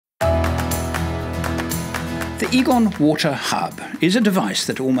The EGON WATER-HUB is a device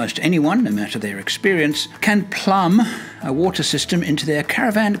that almost anyone, no matter their experience, can plumb a water system into their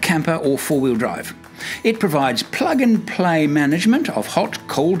caravan, camper or four-wheel drive. It provides plug-and-play management of hot,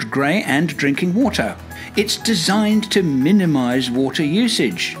 cold, grey and drinking water. It's designed to minimise water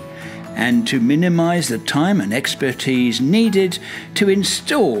usage and to minimise the time and expertise needed to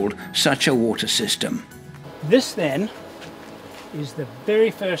install such a water system. This then is the very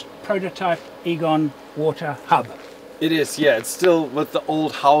first prototype EGON WATER-HUB. It is, yeah. It's still with the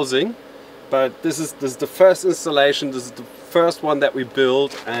old housing, but this is the first installation. This is the first one that we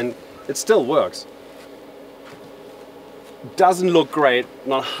built, and it still works. Doesn't look great,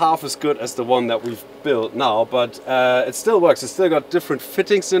 not half as good as the one that we've built now, but it still works. It's still got different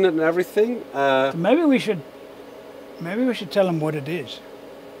fittings in it and everything. Maybe we should tell them what it is,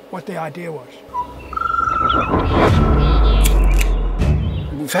 what the idea was.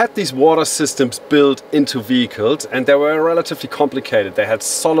 We've had these water systems built into vehicles, and they were relatively complicated. They had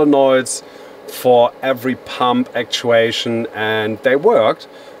solenoids for every pump actuation, and they worked,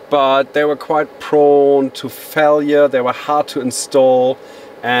 but they were quite prone to failure. They were hard to install,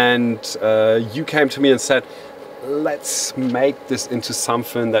 and you came to me and said, let's make this into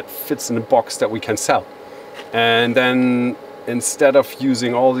something that fits in a box that we can sell. And then instead of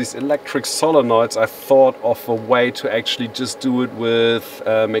using all these electric solenoids, I thought of a way to actually just do it with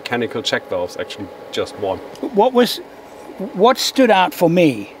mechanical check valves, actually just one. What stood out for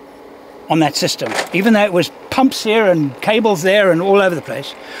me on that system, even though it was pumps here and cables there and all over the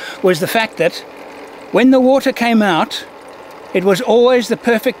place, was the fact that when the water came out, it was always the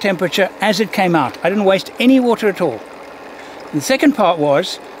perfect temperature as it came out. I didn't waste any water at all. And the second part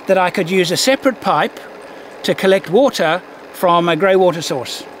was that I could use a separate pipe to collect water from a grey water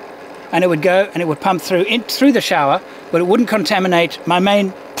source, and it would go and it would pump through the shower, but it wouldn't contaminate my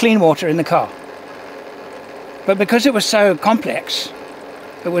main clean water in the car. But because it was so complex,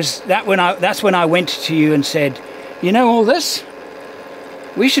 that's when I went to you and said, you know, all this,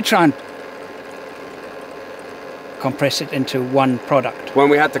 we should try and compress it into one product. When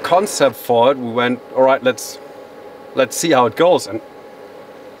we had the concept for it, we went, all right, let's see how it goes, and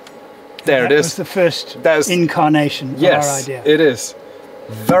there it is. That was the first incarnation of our idea. Yes, it is.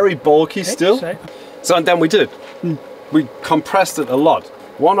 Very bulky still. So and then we did. We compressed it a lot.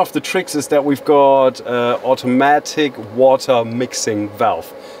 One of the tricks is that we've got automatic water mixing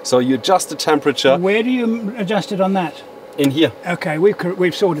valve. So you adjust the temperature. Where do you adjust it on that? In here. Okay,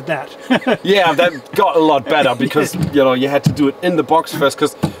 we've sorted that. Yeah, that got a lot better because you know, you had to do it in the box first.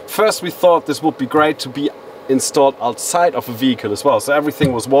 Because first we thought this would be great to be installed outside of a vehicle as well, so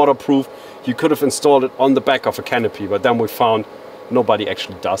everything was waterproof. You could have installed it on the back of a canopy, but then we found nobody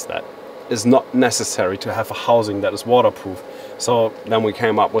actually does that. It's not necessary to have a housing that is waterproof. So then we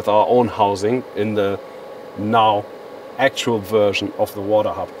came up with our own housing in the now actual version of the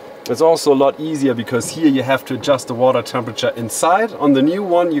WATER-HUB. It's also a lot easier because here you have to adjust the water temperature inside. On the new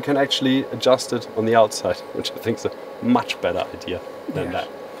one you can actually adjust it on the outside, which I think is a much better idea than that.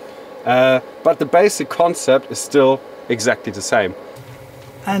 But the basic concept is still exactly the same.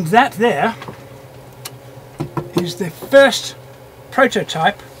 And that there is the first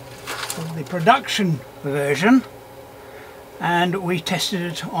prototype of the production version, and we tested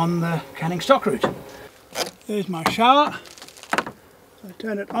it on the canning stock route. There's my shower. So I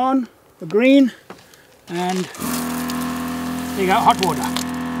turn it on for green, and there you go, hot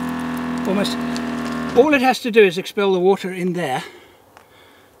water. Almost all it has to do is expel the water in there,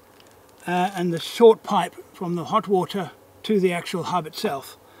 and the short pipe from the hot water to the actual hub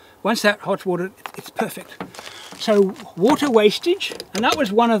itself. Once that hot water, it's perfect. So water wastage, and that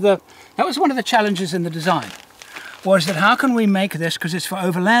was one of the challenges in the design, was that how can we make this, because it's for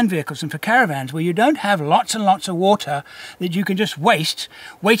overland vehicles and for caravans, where you don't have lots and lots of water that you can just waste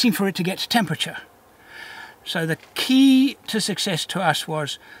waiting for it to get to temperature. So the key to success to us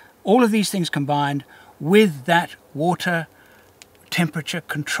was all of these things combined with that water temperature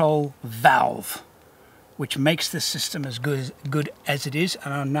control valve, which makes the system as good as it is.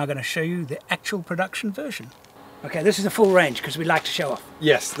 And I'm now going to show you the actual production version. Okay, this is the full range because we like to show off.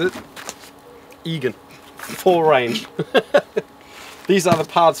 Yes, the EGON full range. These are the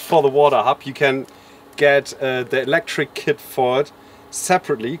parts for the WATER-HUB. You can get the electric kit for it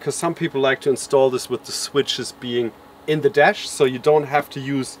separately, because some people like to install this with the switches being in the dash, so you don't have to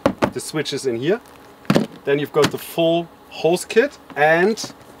use the switches in here. Then you've got the full hose kit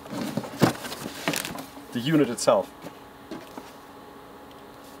and the unit itself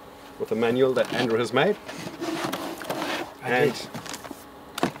with the manual that Andrew has made, and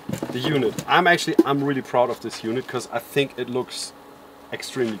the unit. I'm really proud of this unit because I think it looks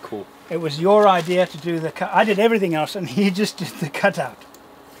extremely cool. It was your idea to do the cut. I did everything else and he just did the cutout.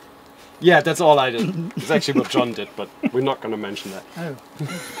 Yeah, that's all I did. It's actually what John did, but we're not going to mention that. Oh,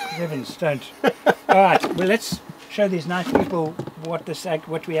 heavens, don't. All right, well, let's show these nice people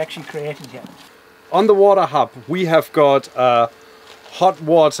what we actually created here. On the water hub, we have got a hot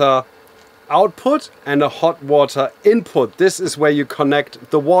water output and a hot water input. This is where you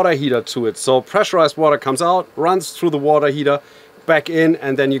connect the water heater to it. So pressurized water comes out, runs through the water heater, back in,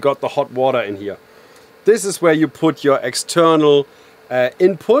 and then you got the hot water in here. This is where you put your external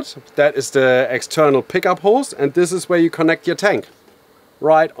input. That is the external pickup hose, and this is where you connect your tank,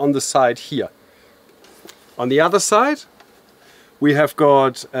 right on the side here. On the other side, we have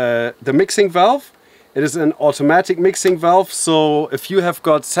got the mixing valve. It is an automatic mixing valve, so if you have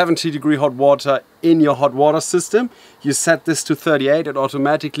got 70-degree hot water in your hot water system, you set this to 38, it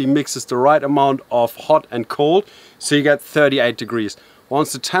automatically mixes the right amount of hot and cold, so you get 38 degrees.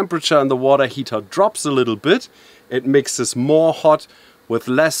 Once the temperature in the water heater drops a little bit, it mixes more hot with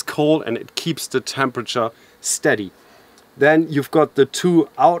less cold, and it keeps the temperature steady. Then you've got the two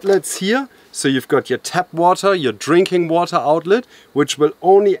outlets here. So you've got your tap water, your drinking water outlet, which will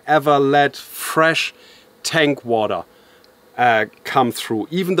only ever let fresh tank water come through.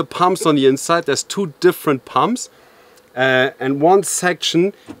 Even the pumps on the inside, there's two different pumps, and one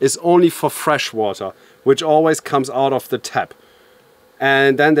section is only for fresh water, which always comes out of the tap.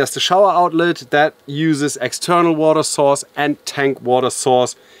 And then there's the shower outlet that uses external water source and tank water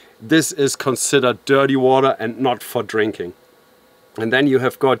source. This is considered dirty water and not for drinking. And then you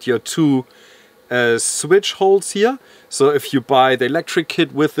have got your two switch holes here. So if you buy the electric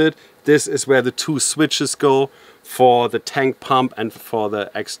kit with it, this is where the two switches go for the tank pump and for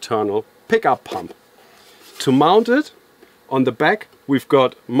the external pickup pump. To mount it, on the back we've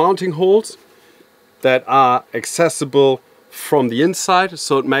got mounting holes that are accessible from the inside,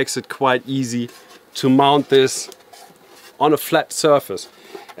 so it makes it quite easy to mount this on a flat surface.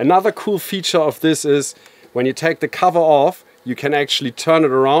 Another cool feature of this is when you take the cover off, you can actually turn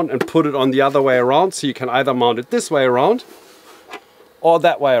it around and put it on the other way around, so you can either mount it this way around or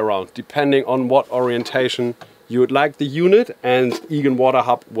that way around, depending on what orientation you would like the unit, and EGON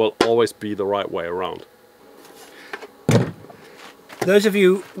WATER-HUB will always be the right way around. Those of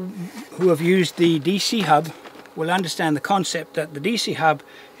you who have used the DC hub will understand the concept that the DC hub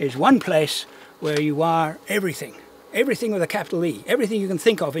is one place where you wire everything. Everything with a capital E, everything you can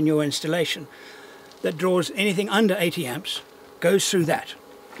think of in your installation that draws anything under 80 amps goes through that.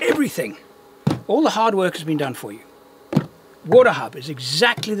 Everything. All the hard work has been done for you. Water hub is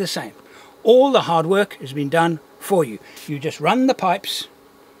exactly the same. All the hard work has been done for you. You just run the pipes,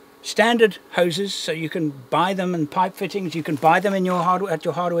 standard hoses, so you can buy them, and pipe fittings, you can buy them in your at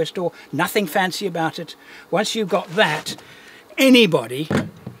your hardware store. Nothing fancy about it. Once you've got that, anybody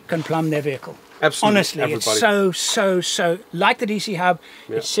can plumb their vehicle. Absolutely. Honestly, everybody. It's so like the DC hub.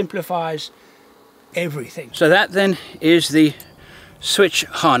 Yeah. It simplifies everything. So that then is the switch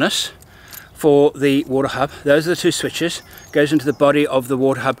harness for the water hub. Those are the two switches. Goes into the body of the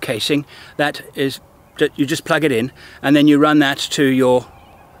water hub casing. That is, you just plug it in, and then you run that to your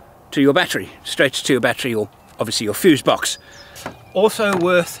battery, straight to your battery, or obviously your fuse box. Also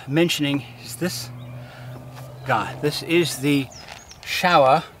worth mentioning is this guy. This is the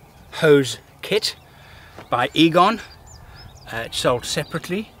shower hose kit by EGON. It's sold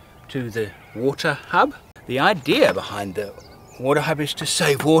separately to the water hub. The idea behind the water hub is to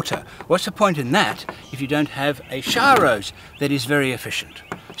save water. What's the point in that if you don't have a shower hose that is very efficient?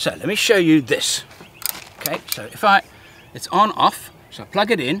 So let me show you this. Okay, so it's on off, so I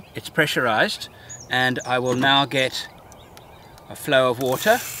plug it in, it's pressurized, and I will now get a flow of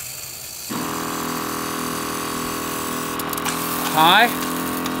water. High,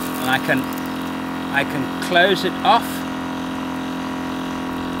 and I can close it off,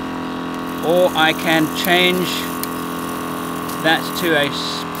 or I can change that to a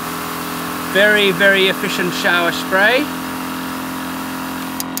very, very efficient shower spray,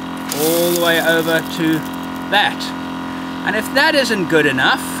 all the way over to that. And if that isn't good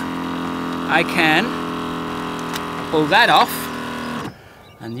enough, I can pull that off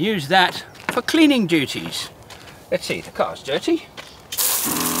and use that for cleaning duties. Let's see, the car's dirty.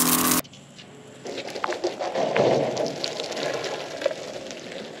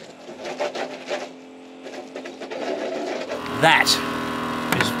 That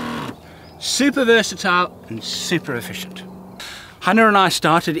is super versatile and super efficient. Hannah and I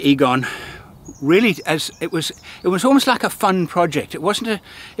started EGON really as it was almost like a fun project.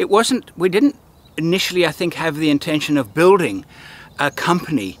 We didn't initially, I think, have the intention of building a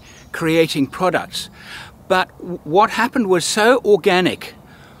company creating products, But what happened was so organic.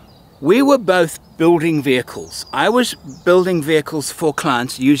 We were both building vehicles. I was building vehicles for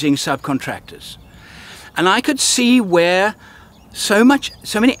clients using subcontractors. And I could see where so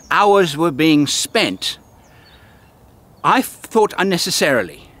many hours were being spent, I thought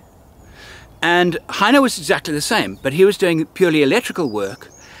unnecessarily. And Heiner was exactly the same, but he was doing purely electrical work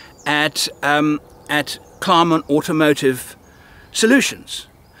at Plumb Automotive Solutions.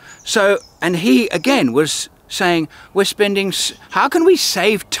 So, and he again was saying, we're spending, how can we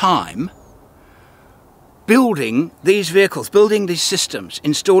save time building these vehicles, building these systems,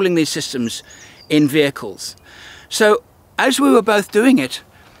 installing these systems in vehicles? So as we were both doing it,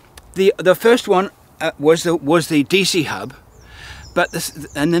 the first one was the DC hub,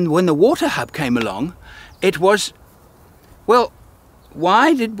 and then when the water hub came along, it was, well,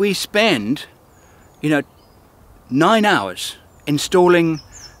 why did we spend, 9 hours installing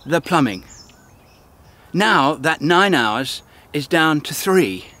the plumbing? Now that 9 hours is down to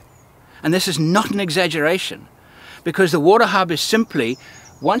 3. And this is not an exaggeration, because the water hub is simply,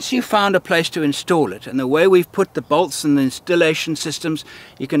 once you've found a place to install it, and the way we've put the bolts and the installation systems,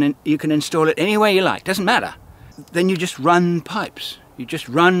 you can install it any way you like, doesn't matter. Then you just run pipes. You just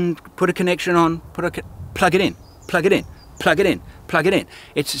run, put a connection on, plug it in, plug it in, plug it in, plug it in.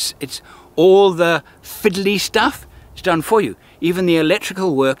 It's all the fiddly stuff is done for you. Even the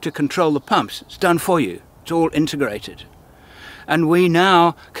electrical work to control the pumps, it's done for you. It's all integrated. And we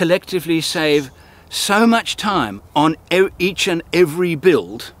now collectively save so much time on each and every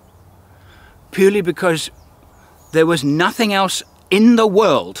build, purely because there was nothing else in the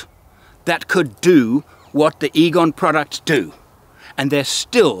world that could do what the EGON products do. And there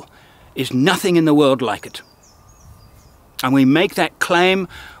still is nothing in the world like it. And we make that claim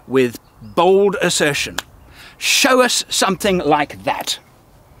with bold assertion. Show us something like that.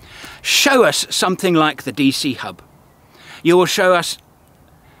 Show us something like the DC hub. You will show us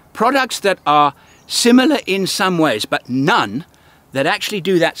products that are similar in some ways, but none that actually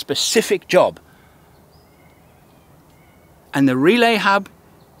do that specific job. And the relay hub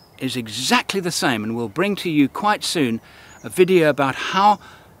is exactly the same, and we'll bring to you quite soon a video about how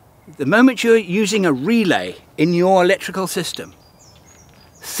the moment you're using a relay in your electrical system,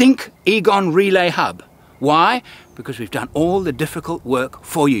 think EGON Relay Hub. Why? Because we've done all the difficult work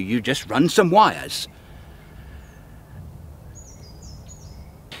for you. You just run some wires.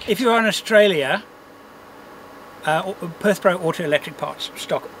 If you're in Australia, Perth Pro Auto Electric Parts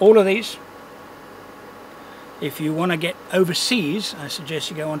stock all of these. If you want to get overseas, I suggest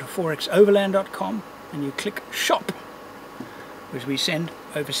you go onto forexoverland.com and you click shop, which we send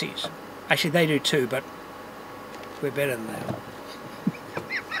overseas. Actually, they do too, but we're better than that.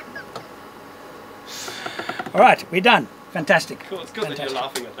 All right, we're done. Fantastic. Cool, it's good that you're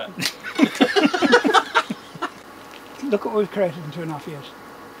laughing at that. Look what we've created in 2.5 years.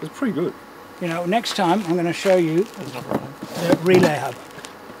 It's pretty good. Next time I'm going to show you the relay hub.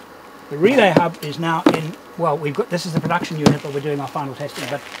 The relay hub is now in, well, this is the production unit, but we're doing our final testing,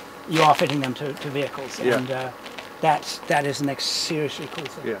 but you are fitting them to vehicles. Yeah. And that is the next seriously cool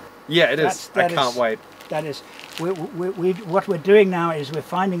thing. Yeah, it is. I can't wait. That is, what we're doing now is we're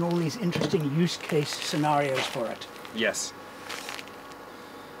finding all these interesting use case scenarios for it. Yes.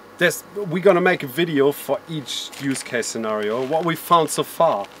 We're going to make a video for each use case scenario. What we found so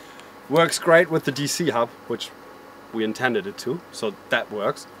far works great with the DC hub, which we intended it to, so that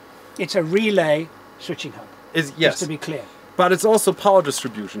works. It's a relay switching hub, yes. just to be clear. But it's also power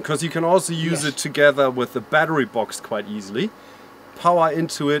distribution, because you can also use it together with the battery box quite easily. Power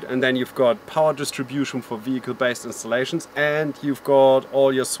into it, and then you've got power distribution for vehicle-based installations, and you've got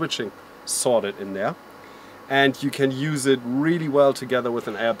all your switching sorted in there. And you can use it really well together with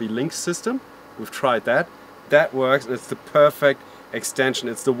an ARB link system. We've tried that. That works, and it's the perfect extension.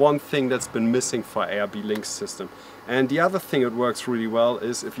 It's the one thing that's been missing for ARB link system. And the other thing it works really well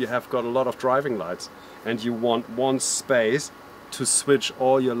is if you have got a lot of driving lights and you want one space to switch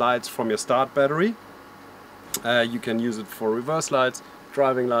all your lights from your start battery. You can use it for reverse lights,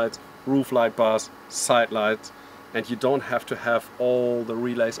 driving lights, roof light bars, side lights, and you don't have to have all the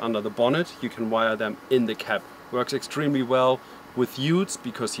relays under the bonnet. You can wire them in the cab. Works extremely well with utes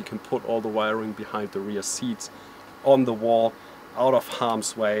because you can put all the wiring behind the rear seats on the wall, out of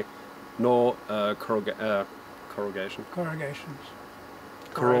harm's way. No corrosion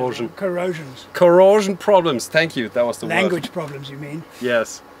problems. Thank you. That was the language word. Problems, you mean?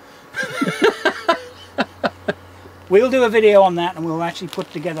 Yes. We'll do a video on that, and we'll actually put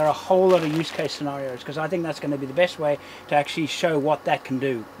together a whole lot of use case scenarios, because I think that's going to be the best way to actually show what that can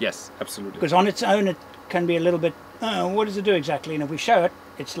do. Yes, absolutely. Because on its own it can be a little bit, what does it do exactly? And if we show it,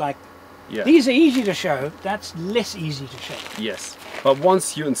 it's like, Yeah. These are easy to show, that's less easy to show. Yes. But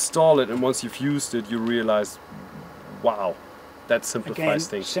once you install it and once you've used it, you realize, wow, that simplifies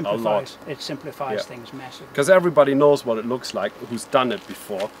things a lot. It simplifies things massively. Because everybody knows what it looks like who's done it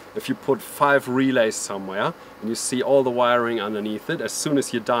before. If you put 5 relays somewhere and you see all the wiring underneath it, as soon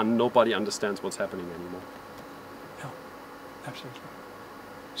as you're done, nobody understands what's happening anymore. No, absolutely.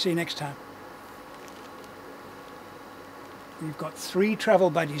 See you next time. We've got 3 travel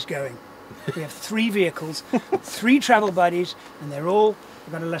buddies going. We have 3 vehicles, 3 travel buddies, and they're all,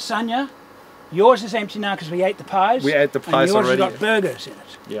 we've got a lasagna. Yours is empty now because we ate the pies. We ate the pies and yours already. has got burgers in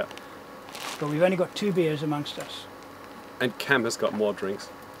it. Yeah. But we've only got 2 beers amongst us. And Cam has got more drinks.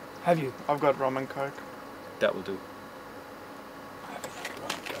 Have you? I've got rum and coke. That will do.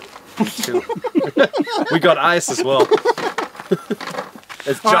 Me too. We got ice as well.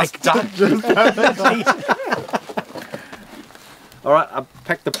 It's just done. Alright, I'll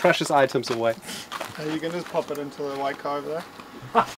pack the precious items away. Are you going to just pop it into the white car over there?